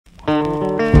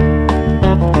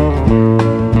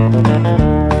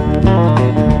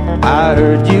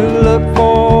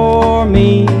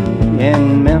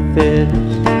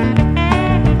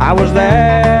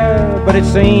but it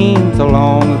seems so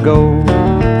long ago.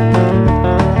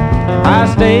 I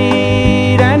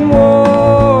stayed and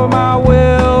wore my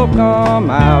welcome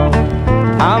out.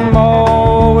 I'm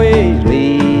always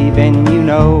leaving, you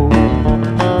know,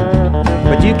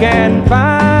 but you can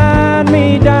find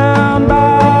me down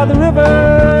by the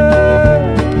river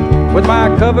with my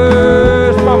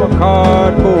covers from a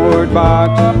cardboard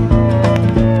box,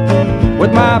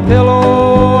 with my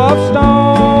pillow of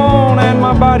stone and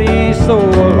my body so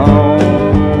alone.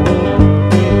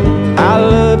 I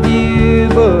love you,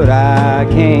 but I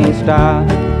can't stop.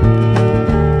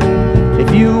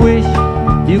 If you wish,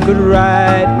 you could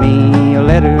write me a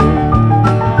letter,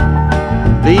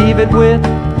 leave it with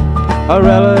a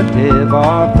relative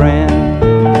or friend.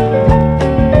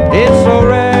 It's so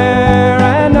rare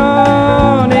and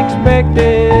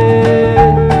unexpected.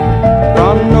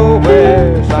 From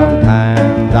nowhere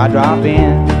sometimes I drop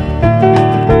in,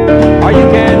 or you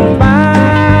can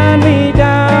find me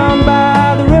down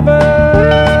by the river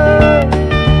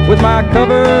with my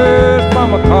covers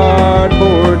from a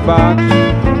cardboard box,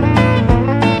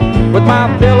 with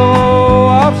my pillow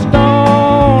of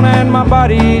stone and my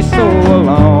body so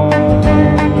alone.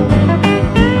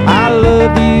 I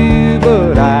love you,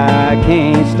 but I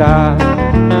can't stop.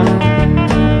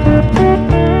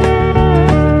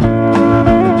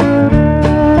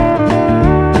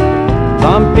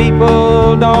 Some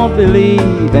people don't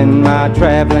believe in my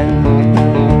traveling.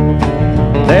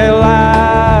 Their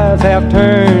lives have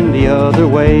turned the other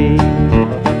way.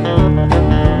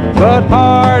 But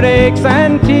heartaches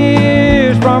and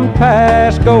tears from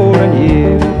past golden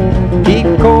years keep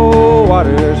cold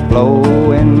waters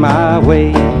flowing my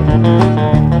way.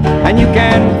 And you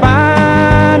can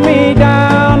find me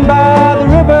down by the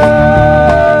river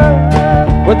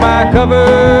with my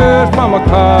covers from a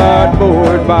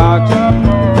cardboard box,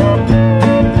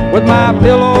 with my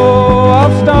pillow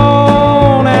of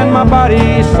stone and my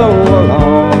body so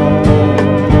alone.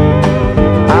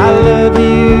 I love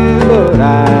you, but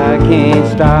I can't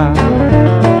stop.